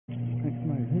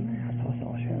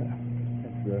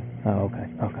the... Oh, okay,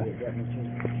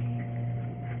 okay.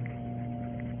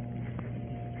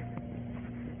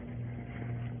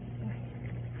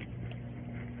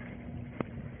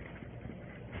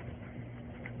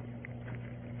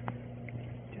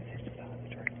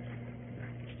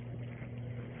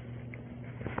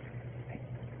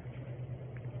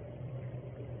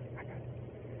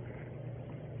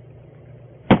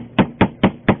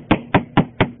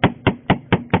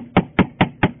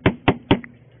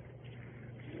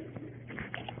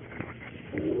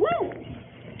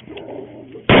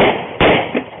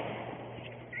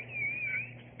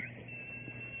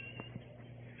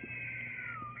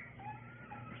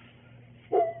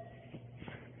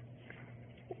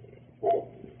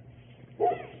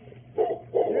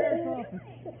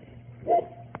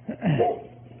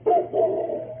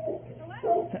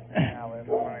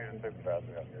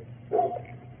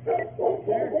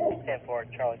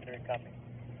 Charlie 3, copy.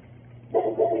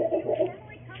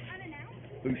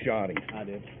 Who shot him? I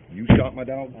did. You shot my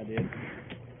dog? I did.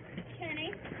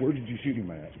 Kenny? Where did you shoot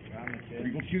him at? Are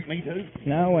you going to shoot me too?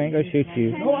 No, we ain't gonna shoot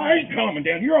you. No, I ain't coming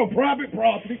down. You're on private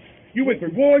property. You went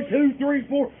through 1, 2, 3,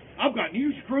 4. I've got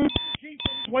new screws. Sheep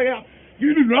on its way out.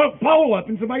 You do not pull up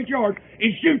in somebody's yard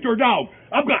and shoot your dog.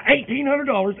 I've got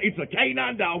 $1,800. It's a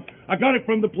K9 dog. I got it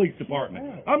from the police department.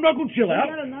 I'm not going to chill out.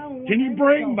 Can you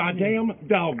bring my damn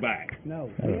dog back?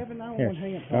 No, we have a 911 Here.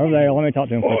 hang-up. Over there, let me talk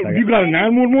to him for a Oh, second. you got a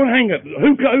 911 hang-up.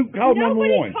 Who called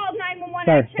 911? Nobody called 911.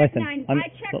 Sir, I checked listen. I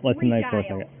checked Listen to me for a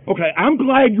redial. second. Okay, I'm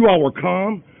glad you all were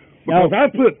calm because I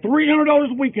put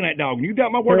 $300 a week in that dog. And you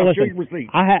doubt my word, Sir, I'll show listen. you receipt.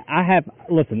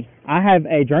 I have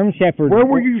a German Shepherd. Where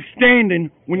were you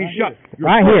standing when you shot?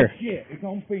 Right here. Shit, it's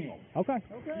on film. Okay.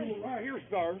 You were right here,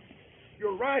 sir. You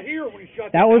were right here when you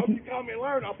shot That was- dog. You call me a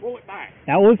liar and I'll pull it back.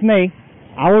 That was me.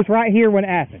 I was right here when it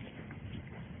happened.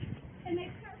 And they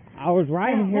I was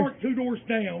right Park here. 2 doors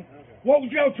down. What was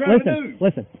y'all trying to do?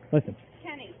 Listen.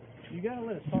 Kenny. You gotta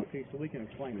let us talk to you so we can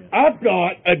explain this. I've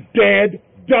got a dead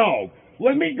dog.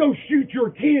 Let me go shoot your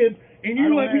kid, and I you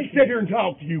don't let me have sit to. here and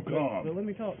talk to you, But calm. let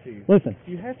me talk to you. Listen.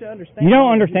 You have to understand. You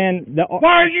don't understand the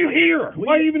Why are you here?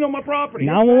 Why are you even on my property?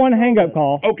 911 hang-up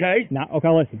call. Okay, Okay,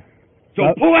 listen. so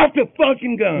pull out the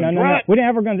fucking guns, No. right? We didn't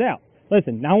have our guns out.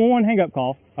 Listen, 911 hang-up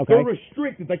call. Okay. They're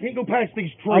restricted. They can't go past these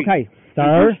trees. Okay, If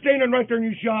sir. you're standing right there and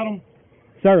you shot them,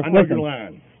 Sir, I know listen. you're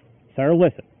lying. Sir,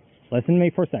 listen. Listen to me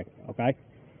for a second, okay?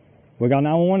 We got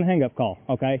 911 hang-up call,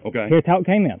 okay? Okay. Here's how it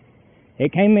came in.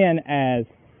 It came in as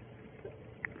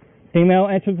female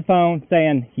answered the phone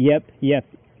saying, yep.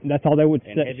 That's all they would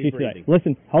say. She said.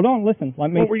 Listen, hold on, listen.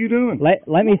 Let me. What were you doing?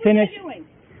 Let me finish. What were you doing?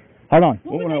 Hold on.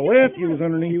 Well, when I left, you was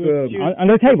underneath the...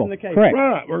 Under the table. the case. Correct.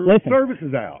 Right, where Listen. service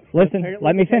is out. Listen, Apparently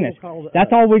let me the cable finish. called us. That's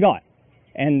all we got.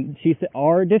 And she said,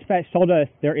 our dispatch told us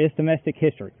there is domestic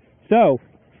history. So,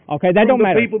 okay, that From don't the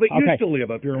matter. people that okay. used to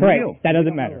live up here on the Correct. hill. That doesn't We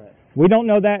don't know matter. that. We don't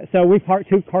know that, so we parked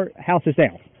 2 houses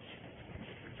down.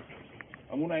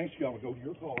 I'm going to ask y'all to go to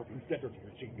your car and step her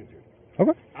here. She can get here.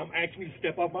 Okay. I'm asking you to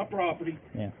step off my property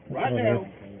Yeah. right Over now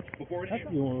there. before it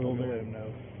happens. You want to let him know.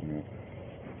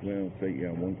 Well, see,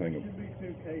 yeah, one thing. Should be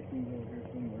 2 casings over here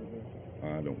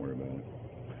somewhere. Don't worry about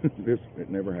it. It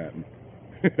never happened.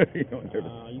 You know, it never.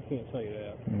 You can't say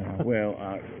that. No. Well,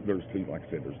 there's two, like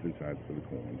I said, there's 2 sides to the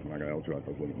coin. Like I was right, I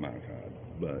was looking at my side,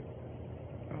 but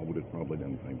I would have probably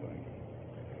done the same thing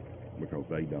because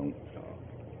they don't stop.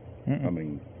 Mm-mm. I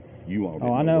mean, you all.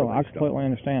 Oh, I didn't know. where I they completely stopped.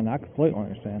 understand. I completely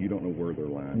understand. You don't know where their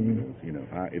line is. You know,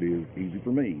 it is easy for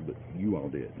me, but you all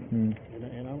didn't. Mm.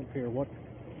 And I don't care what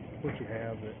you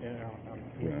have,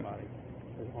 anybody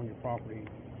on your property.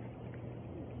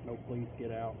 No police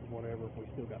get out, whatever. We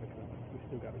still got to come. We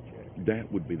still got to check.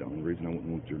 That would be the only reason I wouldn't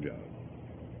want your job.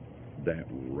 That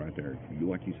right there.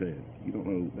 Like you said, you don't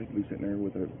know. They could be sitting there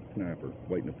with a sniper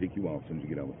waiting to pick you off as soon as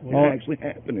you get out. Well, It actually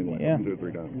happened in like yeah. 2 or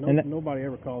 3 times. No, And that- nobody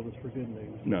ever calls us for good news.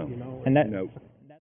 No. You know. And that No.